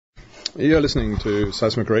You're listening to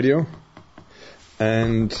Seismic Radio,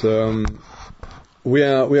 and we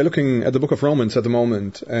are looking at the book of Romans at the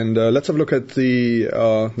moment, and let's have a look at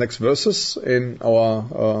the next verses in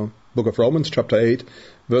our book of Romans, chapter 8,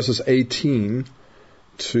 verses 18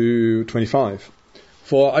 to 25.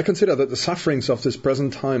 For I consider that the sufferings of this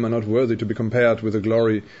present time are not worthy to be compared with the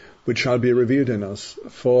glory which shall be revealed in us.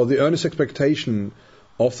 For the earnest expectation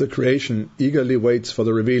of the creation eagerly waits for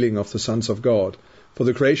the revealing of the sons of God. For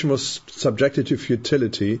the creation was subjected to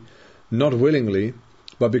futility, not willingly,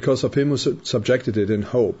 but because of him who subjected it in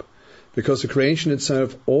hope. Because the creation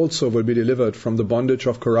itself also will be delivered from the bondage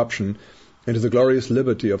of corruption into the glorious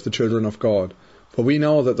liberty of the children of God. For we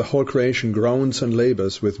know that the whole creation groans and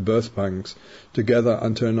labors with birth pangs together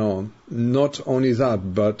until now. Not only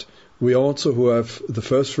that, but we also who have the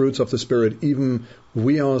first fruits of the Spirit, even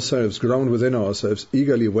we ourselves groan within ourselves,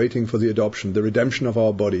 eagerly waiting for the adoption, the redemption of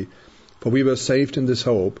our body. For we were saved in this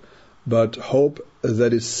hope, but hope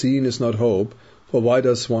that is seen is not hope, for why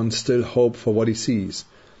does one still hope for what he sees?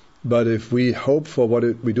 But if we hope for what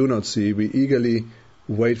we do not see, we eagerly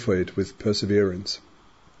wait for it with perseverance.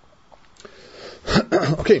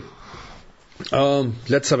 Okay,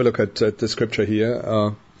 let's have a look at the scripture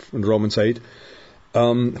here in Romans 8.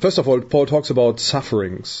 First of all, Paul talks about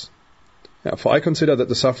sufferings. For I consider that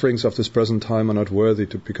the sufferings of this present time are not worthy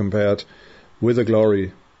to be compared with the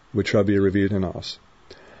glory which shall be revealed in us.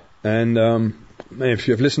 And if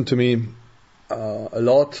you have listened to me a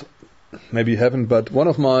lot, maybe you haven't, but one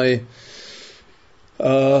of my,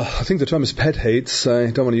 I think the term is pet hates.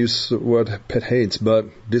 I don't want to use the word pet hates, but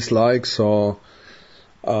dislikes or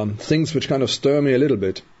things which kind of stir me a little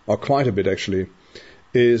bit, or quite a bit actually,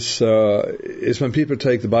 is when people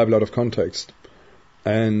take the Bible out of context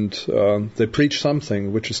and they preach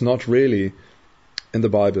something which is not really in the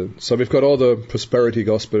Bible. So we've got all the prosperity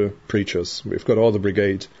gospel preachers. We've got all the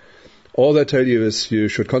brigade. All they tell you is you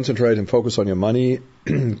should concentrate and focus on your money,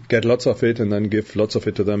 get lots of it, and then give lots of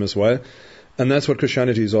it to them as well. And that's what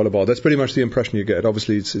Christianity is all about. That's pretty much the impression you get.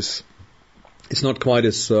 Obviously, it's not quite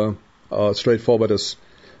as straightforward as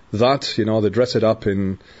that. You know, they dress it up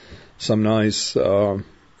in some nice,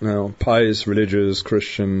 pious, religious,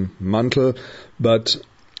 Christian mantle. But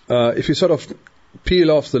if you sort of peel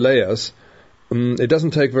off the layers, it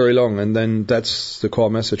doesn't take very long, and then that's the core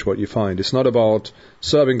message what you find. It's not about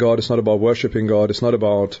serving God, it's not about worshipping God, it's not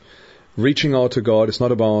about reaching out to God, it's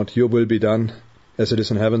not about your will be done as it is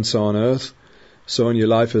in heaven, so on earth, so in your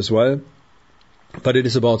life as well, but it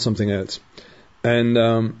is about something else.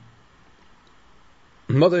 And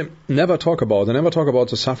what they never talk about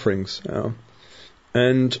the sufferings.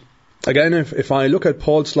 And again, if I look at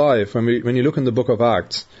Paul's life, when you look in the book of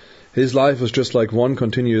Acts, his life was just like one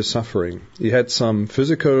continuous suffering. He had some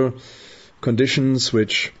physical conditions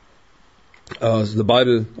which the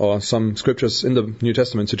Bible or some scriptures in the New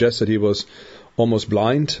Testament suggest that he was almost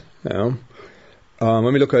blind. When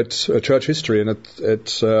we look at church history and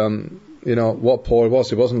at what Paul was,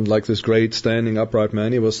 he wasn't like this great standing upright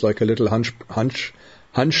man. He was like a little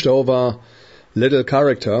hunched over little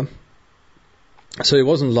character. So he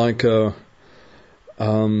wasn't like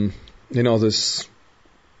this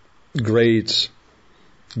great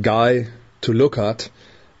guy to look at,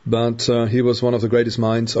 but he was one of the greatest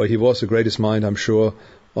minds, or he was the greatest mind, I'm sure,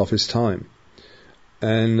 of his time.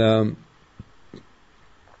 And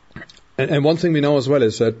one thing we know as well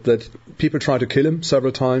is that people tried to kill him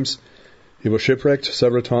several times. He was shipwrecked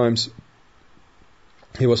several times.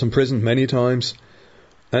 He was imprisoned many times,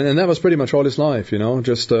 and that was pretty much all his life.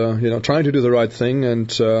 Just trying to do the right thing and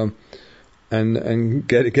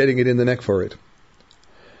getting it in the neck for it.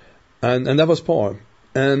 And that was Paul.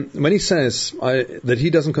 And when he says that he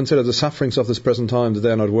doesn't consider the sufferings of this present time, that they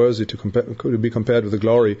are not worthy to be compared with the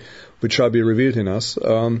glory which shall be revealed in us,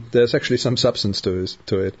 there's actually some substance to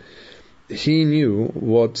it. He knew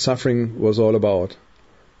what suffering was all about.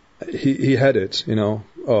 He had it,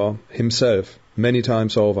 himself, many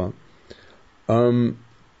times over.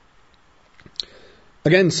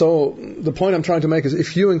 Again, so the point I'm trying to make is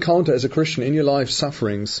if you encounter as a Christian in your life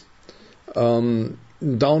sufferings,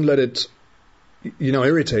 don't let it,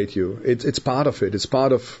 irritate you. It's part of it. It's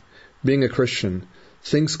part of being a Christian.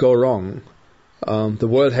 Things go wrong. The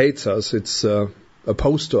world hates us. It's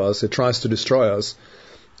opposed to us. It tries to destroy us.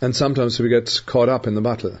 And sometimes we get caught up in the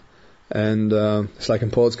battle. And it's like in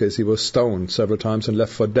Paul's case, he was stoned several times and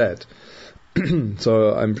left for dead.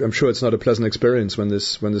 So I'm sure it's not a pleasant experience when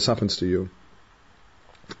this happens to you.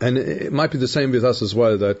 And it might be the same with us as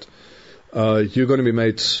well, that you're going to be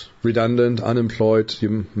made redundant, unemployed,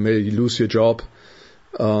 you may lose your job,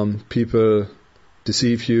 people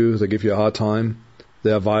deceive you, they give you a hard time,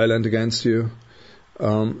 they are violent against you,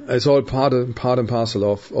 It's all part and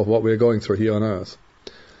parcel of what we're going through here on earth.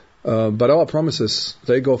 But our promises,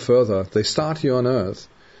 they go further. They start here on earth,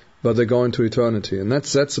 but they go into eternity. And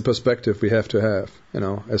that's the perspective we have to have,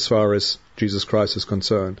 as far as Jesus Christ is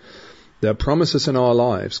concerned. There are promises in our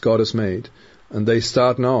lives God has made, and they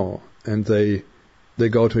start now, and they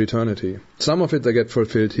go to eternity. Some of it they get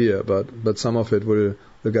fulfilled here, but some of it will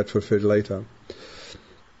get fulfilled later.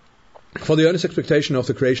 For the earnest expectation of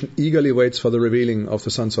the creation eagerly waits for the revealing of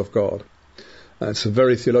the sons of God. It's a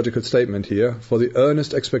very theological statement here. For the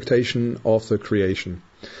earnest expectation of the creation.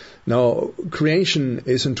 Now, creation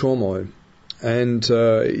is in turmoil. And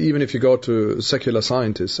even if you go to secular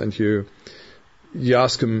scientists and you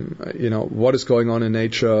ask them, what is going on in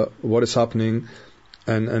nature, what is happening,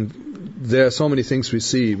 and there are so many things we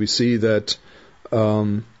see. We see that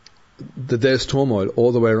there's turmoil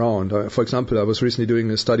all the way around. For example, I was recently doing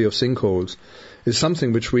a study of sinkholes. It's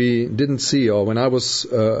something which we didn't see, or when I was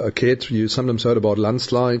a kid, you sometimes heard about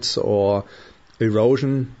landslides or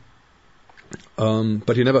erosion,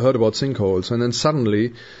 but you never heard about sinkholes. And then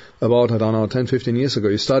suddenly, about, 10, 15 years ago,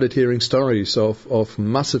 you started hearing stories of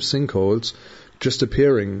massive sinkholes just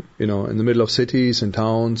appearing, in the middle of cities, in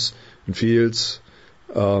towns, in fields,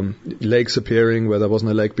 lakes appearing where there wasn't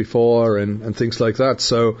a lake before, and things like that.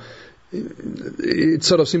 So it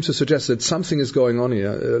sort of seems to suggest that something is going on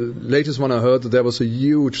here. Latest one I heard that there was a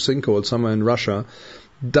huge sinkhole somewhere in Russia.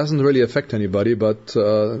 Doesn't really affect anybody, but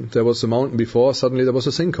there was a mountain before, suddenly there was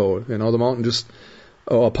a sinkhole. The mountain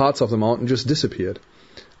or parts of the mountain just disappeared.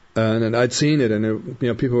 And I'd seen it, and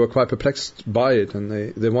people were quite perplexed by it,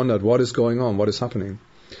 and they wondered what is going on, what is happening.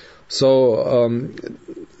 So,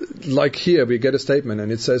 like here, we get a statement,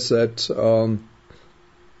 and it says that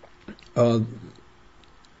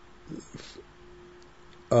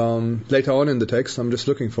later on in the text, I'm just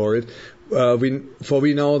looking for it,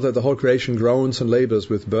 we know that the whole creation groans and labors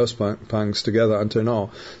with birth pangs together until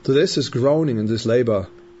now. So this is groaning and this labor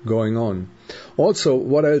going on. Also,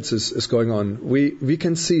 what else is going on? We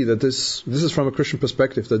can see that this is from a Christian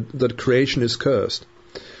perspective, that creation is cursed.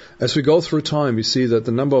 As we go through time, we see that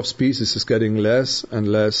the number of species is getting less and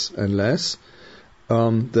less and less.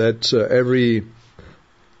 That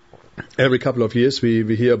every couple of years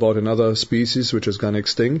we hear about another species which has gone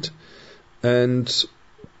extinct. And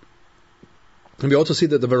we also see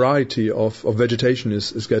that the variety of vegetation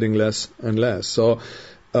is getting less and less. So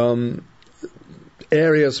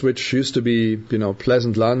areas which used to be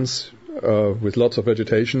pleasant lands with lots of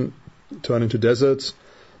vegetation turn into deserts.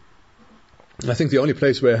 I think the only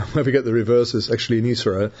place where we get the reverse is actually in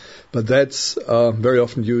Israel, but that's very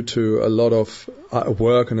often due to a lot of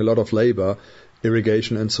work and a lot of labor,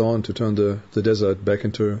 irrigation and so on, to turn the desert back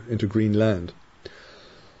into green land.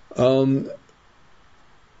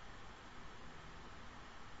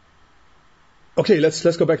 Okay,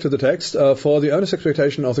 let's go back to the text. For the earnest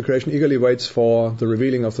expectation of the creation eagerly waits for the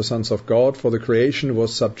revealing of the sons of God, for the creation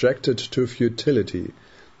was subjected to futility,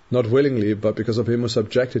 not willingly, but because of him who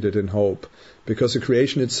subjected it in hope, because the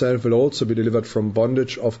creation itself will also be delivered from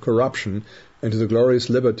bondage of corruption into the glorious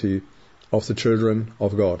liberty of the children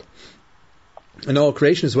of God. And our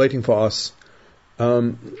creation is waiting for us.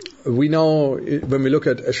 We know, when we look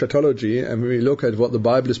at eschatology and when we look at what the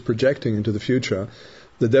Bible is projecting into the future,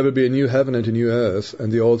 that there will be a new heaven and a new earth,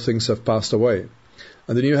 and the old things have passed away.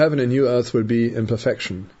 And the new heaven and new earth will be in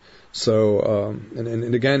perfection. So,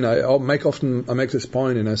 and again, I make this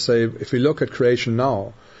point, and I say, if we look at creation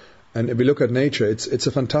now, and if we look at nature, it's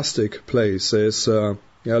a fantastic place. There's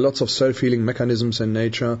lots of self-healing mechanisms in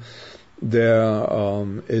nature. There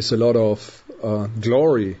is a lot of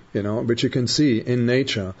glory, which you can see in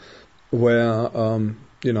nature, where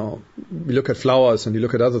you look at flowers and you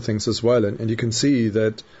look at other things as well, and you can see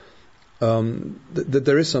that that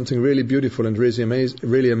there is something really beautiful and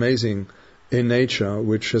really amazing in nature,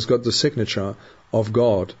 which has got the signature of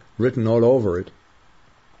God written all over it.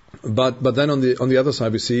 But then on the other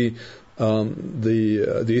side we see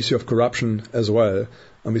the issue of corruption as well,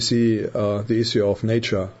 and we see the issue of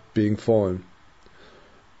nature being fallen.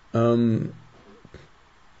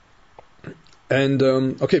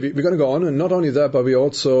 Okay, we're going to go on, and not only that, but we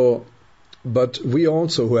also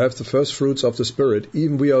who have the first fruits of the Spirit,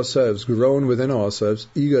 even we ourselves, groan within ourselves,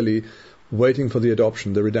 eagerly waiting for the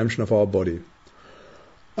adoption, the redemption of our body.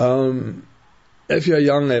 If you're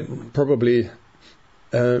young, it probably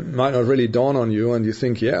might not really dawn on you, and you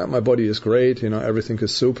think, yeah, my body is great, everything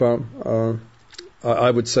is super. I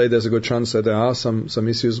would say there's a good chance that there are some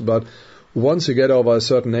issues, but once you get over a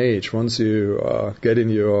certain age, once you get in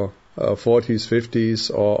your 40s, 50s,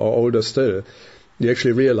 or older still, you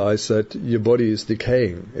actually realize that your body is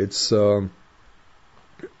decaying.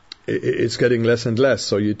 it's getting less and less.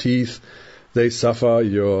 So your teeth, they suffer.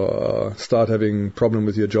 You start having problem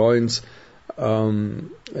with your joints.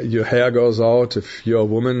 Your hair goes out. If you're a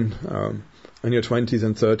woman in your 20s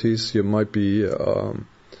and 30s, you might be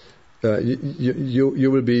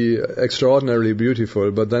you will be extraordinarily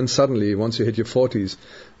beautiful. But then suddenly, once you hit your 40s,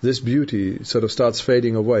 this beauty sort of starts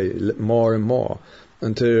fading away more and more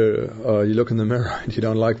until you look in the mirror and you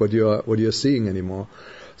don't like what you're seeing anymore.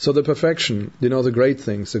 So the perfection, the great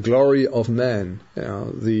things, the glory of man,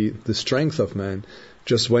 the strength of man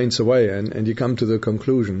just wanes away, and you come to the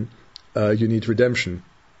conclusion you need redemption.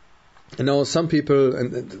 Some people,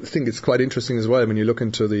 and I think it's quite interesting as well, when you look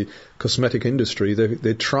into the cosmetic industry,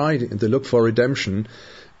 they look for redemption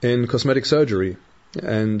in cosmetic surgery.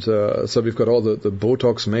 And so we've got all the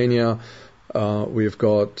Botox mania, we've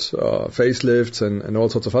got facelifts and all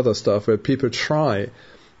sorts of other stuff where people try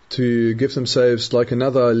to give themselves like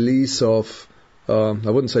another lease of, I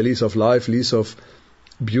wouldn't say lease of life, lease of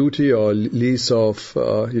beauty, or lease of,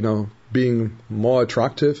 being more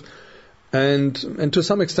attractive. And to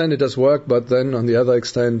some extent it does work, but then on the other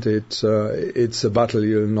extent it's a battle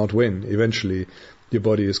you'll not win. Eventually your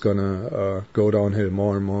body is gonna go downhill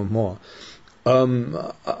more and more and more.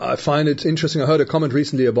 I find it interesting. I heard a comment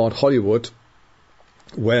recently about Hollywood,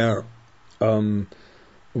 where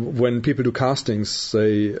when people do castings,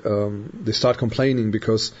 they start complaining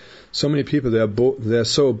because so many people they're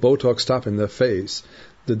so Botoxed up in their face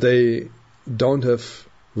that they don't have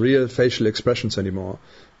real facial expressions anymore.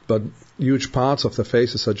 But huge parts of their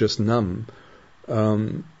faces are just numb,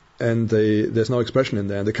 and there's no expression in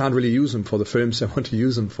there, and they can't really use them for the films they want to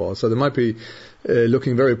use them for. So they might be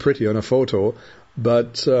looking very pretty on a photo,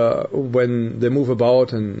 but when they move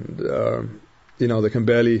about and they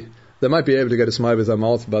might be able to get a smile with their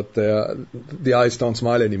mouth, but the eyes don't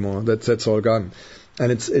smile anymore. That's all gone,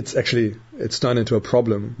 and it's turned into a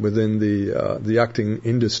problem within the acting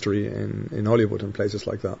industry in Hollywood and places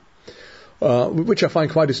like that. Which I find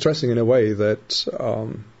quite distressing in a way, that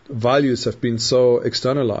values have been so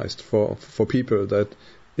externalized for people that,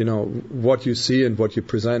 what you see and what you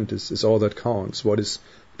present is all that counts. What is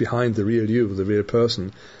behind the real you, the real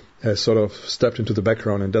person, has sort of stepped into the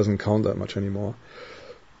background and doesn't count that much anymore.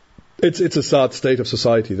 It's a sad state of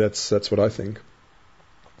society. That's what I think.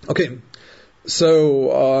 Okay,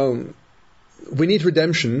 so we need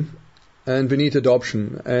redemption and we need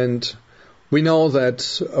adoption, and we know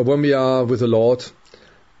that when we are with the Lord,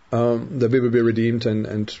 that we will be redeemed,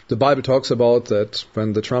 and the Bible talks about that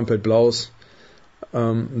when the trumpet blows,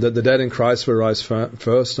 that the dead in Christ will rise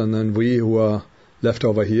first, and then we who are left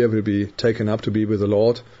over here will be taken up to be with the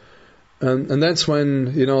Lord. And that's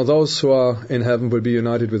when, those who are in heaven will be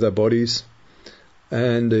united with their bodies.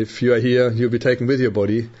 And if you are here, you'll be taken with your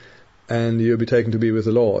body, and you'll be taken to be with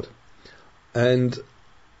the Lord. And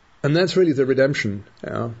that's really the redemption,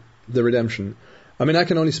 the redemption. I mean, I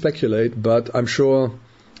can only speculate, but I'm sure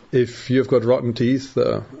if you've got rotten teeth,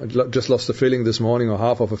 I just lost a filling this morning, or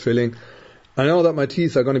half of a filling, I know that my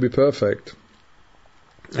teeth are going to be perfect,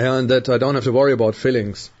 and that I don't have to worry about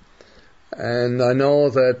fillings. And I know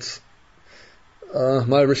that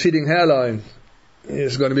my receding hairline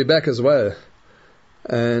is going to be back as well,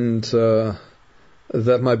 and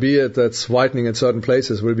that my beard that's whitening in certain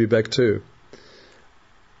places will be back too.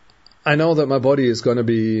 I know that my body is going to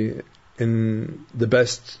be in the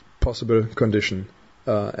best possible condition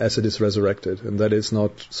as it is resurrected, and that is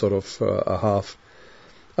not sort of a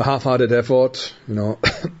half-hearted effort,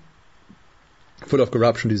 full of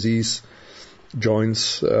corruption, disease,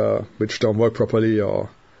 joints which don't work properly, or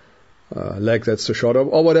leg that's too short,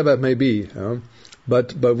 or whatever it may be.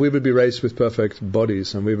 But we will be raised with perfect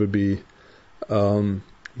bodies, and we will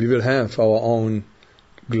have our own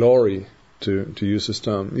glory. To use this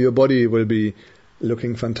term, your body will be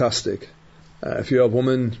looking fantastic. If you're a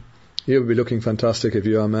woman, you will be looking fantastic. If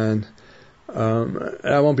you're a man,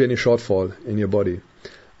 there won't be any shortfall in your body.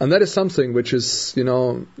 And that is something which is,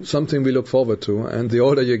 something we look forward to. And the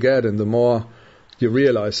older you get, and the more you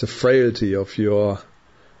realize the frailty of your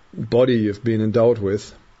body you've been endowed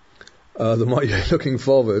with, the more you're looking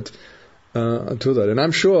forward to that. And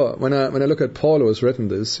I'm sure when I look at Paul, who has written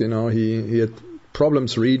this, he had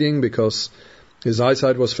problems reading because his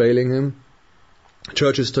eyesight was failing him.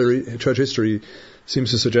 Church history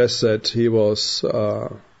seems to suggest that he was, he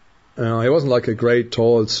wasn't like a great,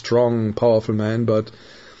 tall, strong, powerful man, but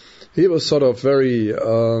he was sort of very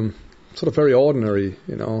ordinary,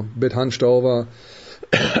 a bit hunched over,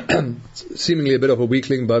 seemingly a bit of a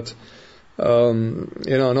weakling, but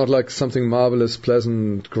not like something marvelous,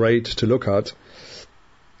 pleasant, great to look at.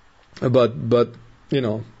 But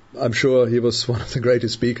I'm sure he was one of the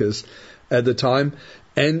greatest speakers at the time.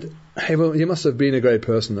 And he must have been a great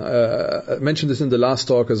person. I mentioned this in the last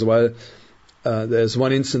talk as well. There's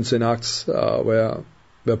one instance in Acts where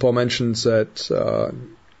Paul mentions that,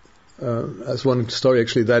 as one story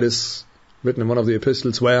actually that is written in one of the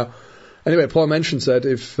epistles, where anyway Paul mentions that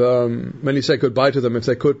if when he said goodbye to them, if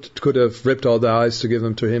they could have ripped out their eyes to give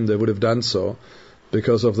them to him, they would have done so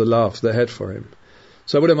because of the love they had for him.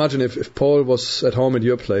 So I would imagine if Paul was at home at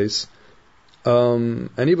your place,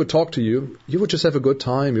 and he would talk to you, you would just have a good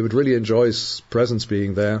time. You would really enjoy his presence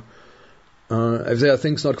being there. If there are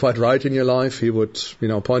things not quite right in your life, he would,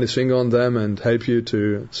 point his finger on them and help you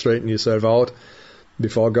to straighten yourself out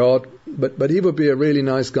before God. But he would be a really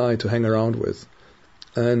nice guy to hang around with,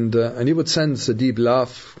 and he would sense a deep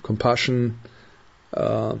love, compassion,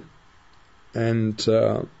 and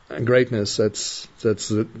greatness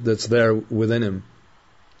that's there within him.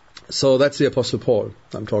 So that's the Apostle Paul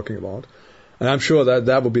I'm talking about. And I'm sure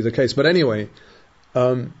that would be the case. But anyway,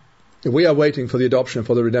 we are waiting for the adoption,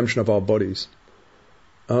 for the redemption of our bodies.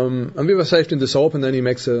 And we were saved in this hope, and then he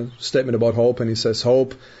makes a statement about hope, and he says,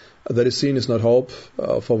 hope that is seen is not hope,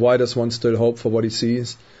 for why does one still hope for what he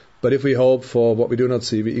sees? But if we hope for what we do not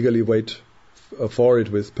see, we eagerly wait for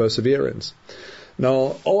it with perseverance.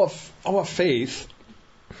 Now, our faith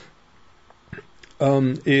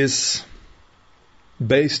is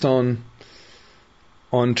based on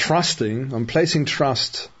trusting, on placing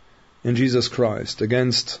trust in Jesus Christ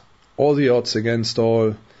against all the odds, against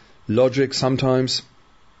all logic sometimes.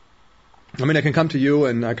 I mean, I can come to you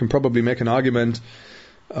and I can probably make an argument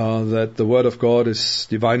that the Word of God is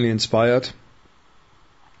divinely inspired,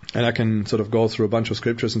 and I can sort of go through a bunch of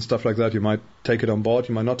scriptures and stuff like that. You might take it on board,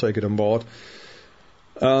 you might not take it on board.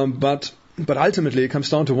 But ultimately it comes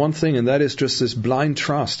down to one thing, and that is just this blind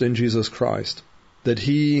trust in Jesus Christ, that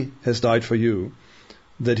He has died for you,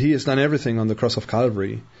 that He has done everything on the cross of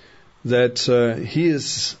Calvary, that He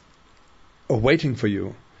is waiting for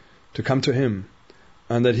you to come to Him,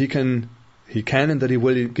 and that He can and that He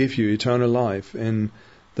will give you eternal life in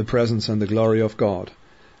the presence and the glory of God.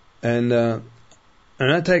 And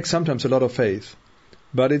that takes sometimes a lot of faith,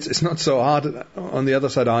 but it's not so hard on the other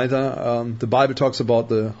side either. The Bible talks about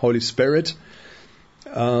the Holy Spirit.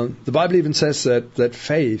 The Bible even says that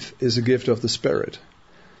faith is a gift of the Spirit.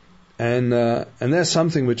 And there's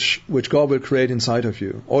something which God will create inside of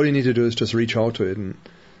you. All you need to do is just reach out to it, and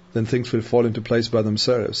then things will fall into place by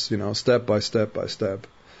themselves, step by step by step.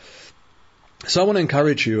 So I want to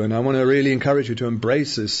encourage you, and I want to really encourage you to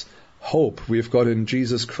embrace this hope we've got in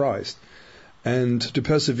Jesus Christ, and to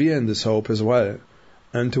persevere in this hope as well,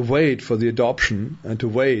 and to wait for the adoption, and to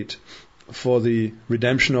wait for the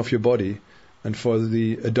redemption of your body, and for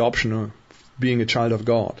the adoption of being a child of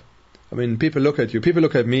God. I mean, people look at you, people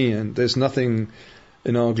look at me, and there's nothing,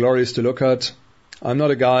 glorious to look at. I'm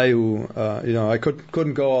not a guy who, I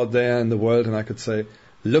couldn't go out there in the world and I could say,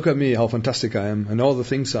 look at me, how fantastic I am, and all the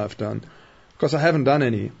things I've done. Because I haven't done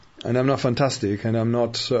any, and I'm not fantastic, and I'm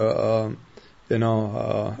not, a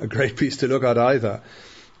great piece to look at either.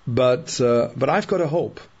 But I've got a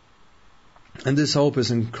hope. And this hope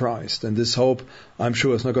is in Christ, and this hope, I'm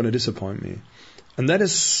sure, is not going to disappoint me. And that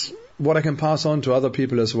is what I can pass on to other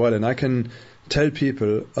people as well, and I can tell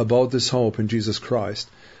people about this hope in Jesus Christ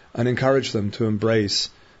and encourage them to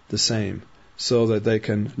embrace the same, so that they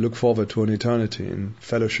can look forward to an eternity in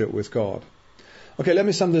fellowship with God. Okay, let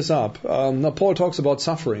me sum this up. Now Paul talks about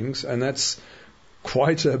sufferings, and that's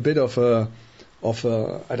quite a bit of a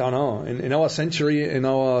I don't know, in our century, in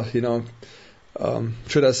our,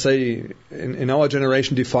 should I say, in our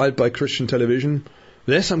generation defiled by Christian television.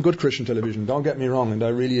 There's some good Christian television, don't get me wrong, and I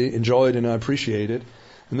really enjoy it and I appreciate it.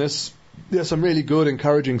 And there's some really good,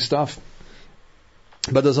 encouraging stuff.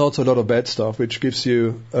 But there's also a lot of bad stuff, which gives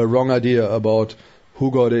you a wrong idea about who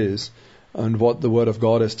God is and what the Word of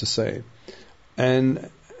God has to say. And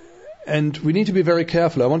we need to be very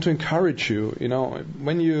careful. I want to encourage you,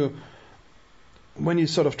 when you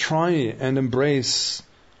sort of try and embrace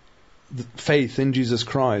faith in Jesus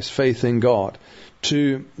Christ, faith in God,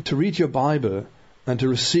 to read your Bible and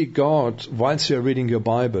to seek God whilst you're reading your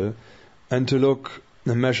Bible, and to look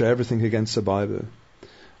and measure everything against the Bible.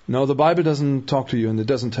 Now, the Bible doesn't talk to you, and it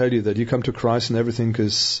doesn't tell you that you come to Christ and everything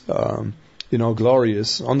is,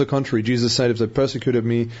 glorious. On the contrary, Jesus said, if they persecuted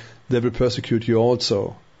me, they will persecute you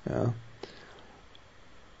also. Yeah.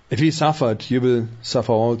 If He suffered, you will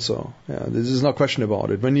suffer also. Yeah. This is no question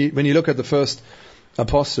about it. When you look at the first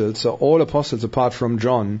apostles, so all apostles apart from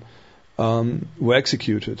John were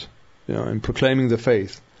executed, in proclaiming the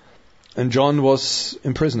faith. And John was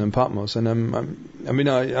in prison in Patmos. And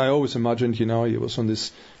I always imagined, he was on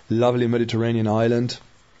this lovely Mediterranean island,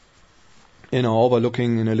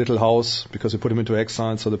 overlooking in a little house because they put him into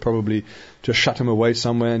exile, so they probably just shut him away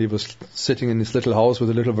somewhere, and he was sitting in this little house with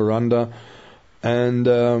a little veranda,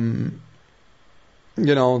 and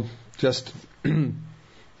just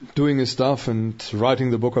doing his stuff and writing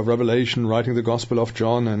the book of Revelation, writing the Gospel of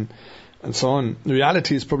John, and so on. The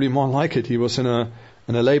reality is probably more like it. He was in a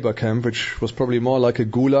labor camp, which was probably more like a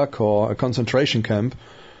gulag or a concentration camp,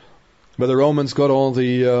 where the Romans got all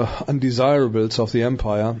the undesirables of the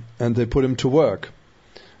empire and they put him to work.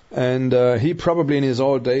 And he probably in his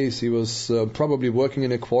old days, he was probably working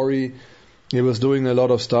in a quarry. He was doing a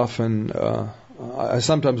lot of stuff, and I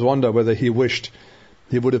sometimes wonder whether he wished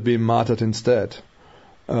he would have been martyred instead.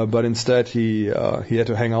 But instead he had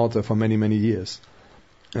to hang out there for many, many years,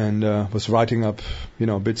 and was writing up,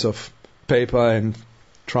 bits of paper and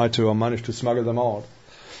tried to manage to smuggle them out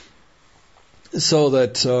so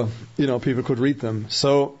that, people could read them.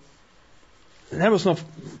 So there was no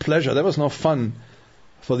pleasure, there was no fun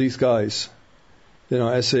for these guys,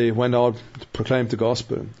 as they went out to proclaim the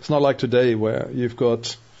gospel. It's not like today where you've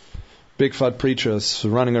got big fat preachers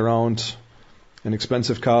running around in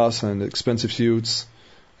expensive cars and expensive suits,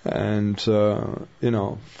 and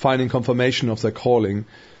finding confirmation of their calling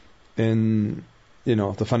in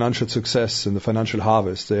the financial success and the financial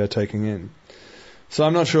harvest they are taking in. So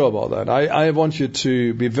I'm not sure about that. I want you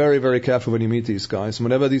to be very, very careful when you meet these guys. And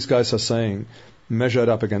whatever these guys are saying, measure it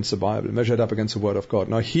up against the Bible, measure it up against the Word of God.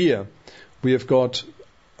 Now here we have got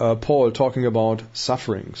Paul talking about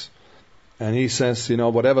sufferings, and he says,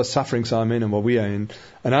 whatever sufferings I'm in and what we are in,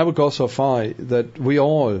 and I would go so far that we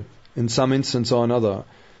all, in some instance or another,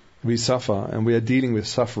 we suffer, and we are dealing with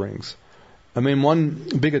sufferings. I mean, one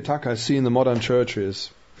big attack I see in the modern church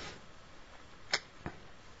is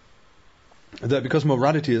that because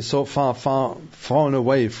morality is so far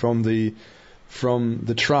away from the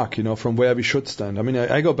track, from where we should stand. I mean,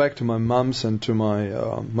 I go back to my mom's and to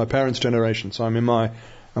my parents' generation. So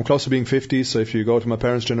I'm close to being 50. So if you go to my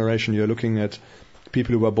parents' generation, you're looking at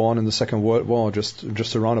people who were born in the Second World War,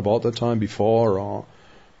 just around about that time, before or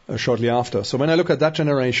shortly after. So when I look at that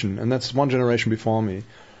generation, and that's one generation before me,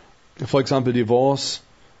 for example, divorce,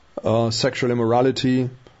 sexual immorality,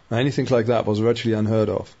 anything like that was virtually unheard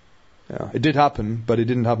of. Yeah, it did happen, but it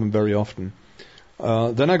didn't happen very often.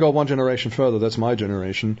 Then I go one generation further, that's my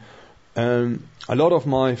generation, and a lot of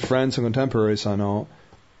my friends and contemporaries I know,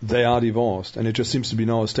 they are divorced, and it just seems to be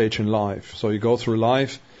now a stage in life. So you go through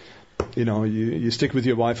life, you stick with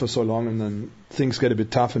your wife for so long, and then things get a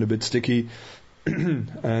bit tough and a bit sticky,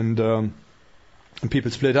 and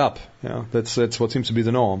people split up. Yeah, that's what seems to be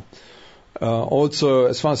the norm. Also,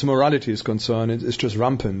 as far as morality is concerned, it's just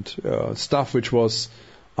rampant. Stuff which was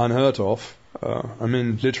unheard of. I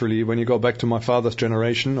mean, literally, when you go back to my father's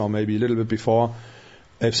generation, or maybe a little bit before,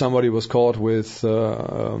 if somebody was caught with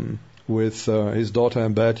his daughter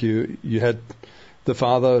in bed, you had the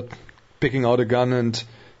father picking out a gun and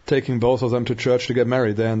taking both of them to church to get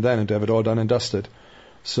married there and then, and to have it all done and dusted.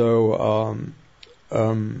 So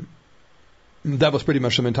that was pretty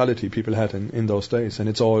much the mentality people had in those days, and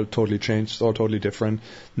it's all totally changed, it's all totally different.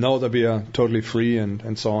 Now that we are totally free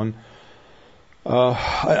and so on.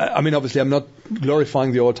 I mean, obviously, I'm not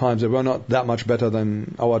glorifying the old times. They were not that much better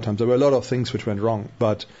than our times. There were a lot of things which went wrong,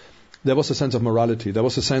 but there was a sense of morality. There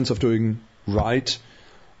was a sense of doing right.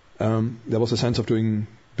 There was a sense of doing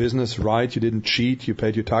business right. You didn't cheat. You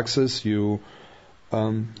paid your taxes. You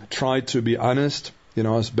tried to be honest,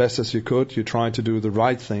 as best as you could. You tried to do the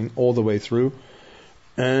right thing all the way through.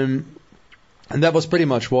 And that was pretty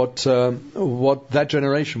much what that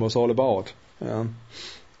generation was all about.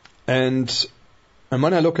 And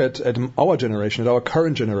when I look at our generation, at our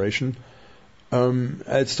current generation,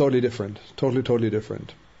 it's totally different. Totally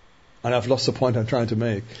different. And I've lost the point I'm trying to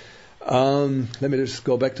make. Let me just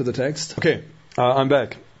go back to the text. Okay, I'm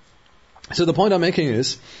back. So the point I'm making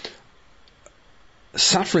is,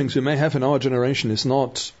 sufferings we may have in our generation is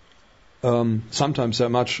not sometimes that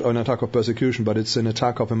much an attack of persecution, but it's an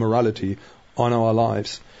attack of immorality on our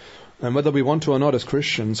lives. And whether we want to or not, as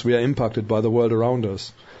Christians, we are impacted by the world around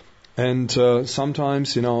us. And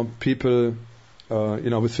sometimes, people,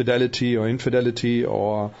 with fidelity or infidelity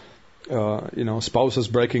or, spouses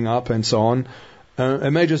breaking up and so on,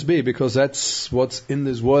 it may just be because that's what's in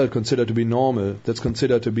this world considered to be normal. That's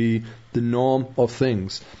considered to be the norm of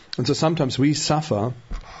things. And so sometimes we suffer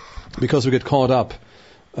because we get caught up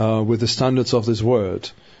with the standards of this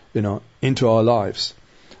world, into our lives.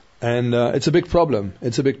 And it's a big problem.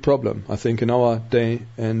 It's a big problem, I think, in our day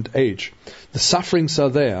and age. The sufferings are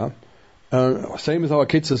there. Same with our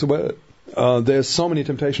kids as well. There's so many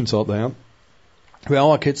temptations out there where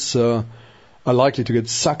our kids are likely to get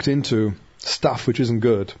sucked into stuff which isn't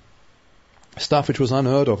good. stuff which was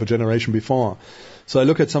unheard of a generation before. So I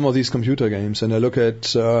look at some of these computer games, and I look at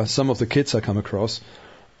some of the kids I come across,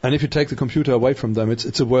 and if you take the computer away from them,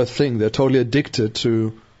 it's a worse thing. They're totally addicted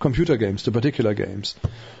to computer games, to particular games.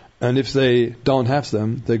 And if they don't have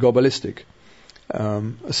them, they go ballistic.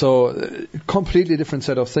 So completely different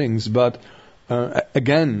set of things. But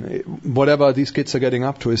again, whatever these kids are getting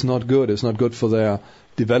up to is not good. It's not good for their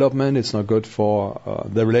development. It's not good for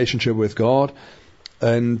their relationship with God.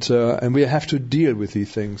 And we have to deal with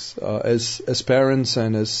these things as parents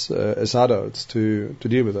and as adults to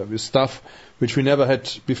deal with it. With stuff which we never had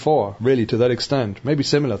before, really, to that extent. Maybe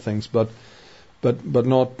similar things, but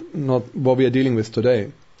not what we are dealing with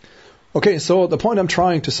today. Okay, so the point I'm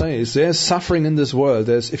trying to say is there's suffering in this world.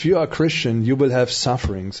 If you are a Christian, you will have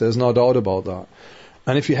sufferings. There's no doubt about that.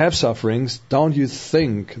 And if you have sufferings, don't you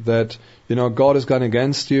think that God has gone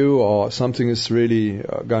against you or something is really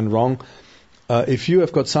gone wrong? If you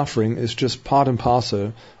have got suffering, it's just part and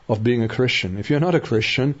parcel of being a Christian. If you're not a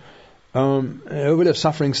Christian, you will have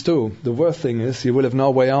sufferings too. The worst thing is you will have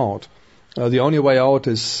no way out. The only way out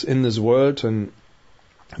is in this world, and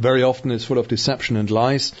very often it's full of deception and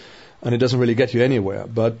lies, and it doesn't really get you anywhere.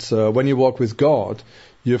 But when you walk with God,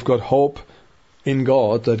 you've got hope in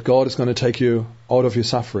God that God is going to take you out of your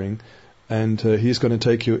suffering, and He's going to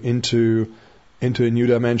take you into a new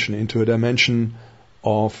dimension, into a dimension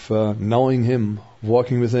of knowing Him,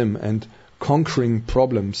 walking with Him, and conquering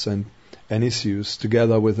problems and issues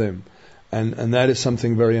together with Him. And that is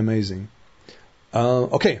something very amazing.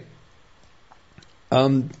 Okay.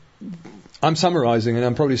 I'm summarizing, and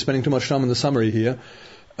I'm probably spending too much time on the summary here.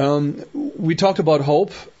 We talked about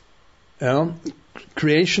hope.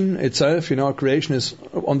 Creation itself, creation is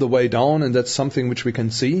on the way down, and that's something which we can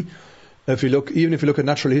see. Even if you look at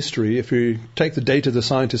natural history, if we take the data the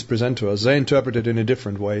scientists present to us, they interpret it in a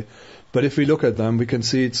different way. But if we look at them, we can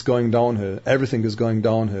see it's going downhill. Everything is going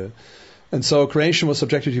downhill. And so creation was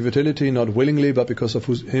subjected to futility, not willingly, but because of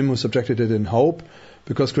Him who subjected it in hope.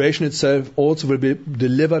 Because creation itself also will be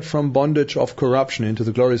delivered from bondage of corruption into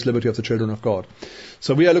the glorious liberty of the children of God.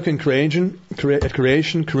 So we are looking at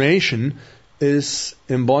creation. Creation is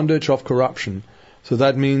in bondage of corruption. So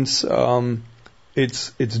that means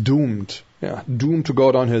it's doomed. Doomed to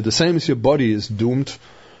go downhill. The same as your body is doomed.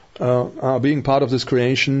 Being part of this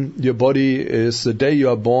creation, your body is, the day you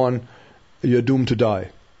are born, you're doomed to die.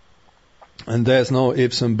 And there's no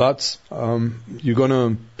ifs and buts. You're going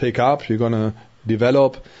to pick up, you're going to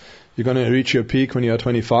develop, you're going to reach your peak when you're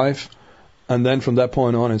 25, and then from that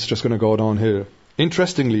point on, it's just going to go downhill.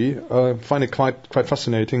 Interestingly, I find it quite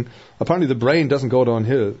fascinating. Apparently, the brain doesn't go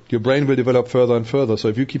downhill. Your brain will develop further and further. So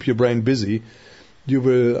if you keep your brain busy, you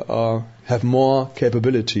will have more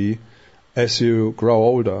capability as you grow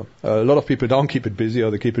older. A lot of people don't keep it busy, or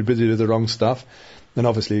they keep it busy with the wrong stuff. Then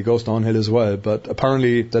obviously it goes downhill as well. But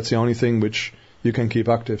apparently that's the only thing which you can keep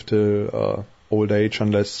active to old age,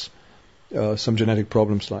 unless some genetic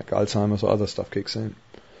problems like Alzheimer's or other stuff kicks in.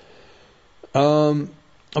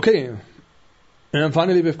 Okay. And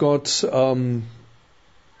finally we've got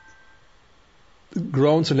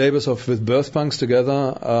groans and labors with birth pangs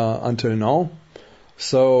together until now.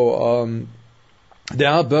 So there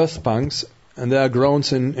are birth pangs and there are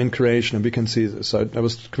groans in creation, and we can see this. I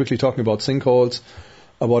was quickly talking about sinkholes,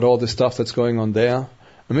 about all the stuff that's going on there.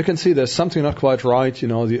 And we can see there's something not quite right.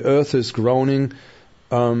 The earth is groaning.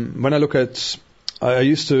 When I look at, I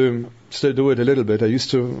used to still do it a little bit. I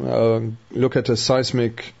used to look at the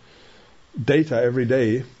seismic data every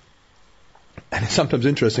day. And it's sometimes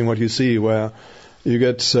interesting what you see, where you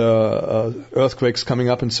get earthquakes coming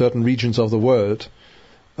up in certain regions of the world.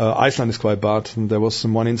 Iceland is quite bad, and there was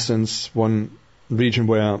one instance, one region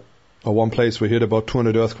or one place where we heard about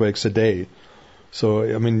 200 earthquakes a day. So,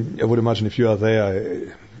 I would imagine if you are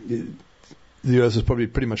there, the earth is probably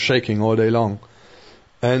pretty much shaking all day long.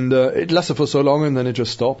 And it lasted for so long, and then it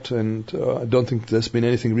just stopped, and I don't think there's been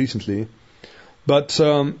anything recently. But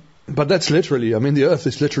that's literally, the earth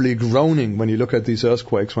is literally groaning when you look at these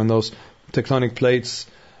earthquakes, when those tectonic plates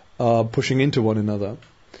are pushing into one another.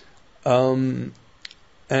 And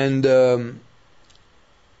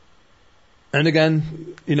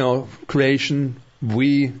again, creation,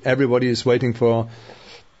 everybody is waiting for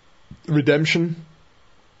redemption,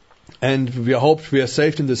 and we are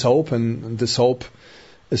saved in this hope, and this hope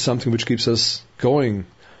is something which keeps us going,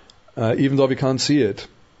 even though we can't see it.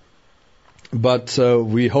 But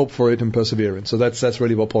we hope for it in perseverance. So that's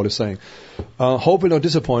really what Paul is saying. Hope will not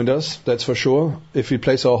disappoint us, that's for sure, if we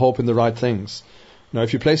place our hope in the right things. Now,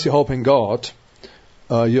 if you place your hope in God,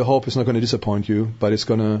 your hope is not going to disappoint you, but it's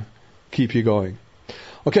going to keep you going.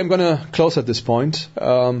 Okay, I'm going to close at this point.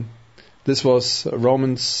 This was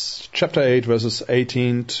Romans chapter 8, verses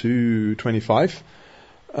 18 to 25.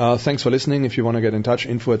 Thanks for listening. If you want to get in touch,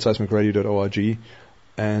 info@seismicradio.org,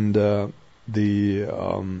 and the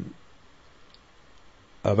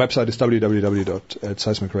website is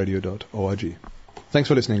www.seismicradio.org. Thanks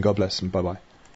for listening. God bless, and bye-bye.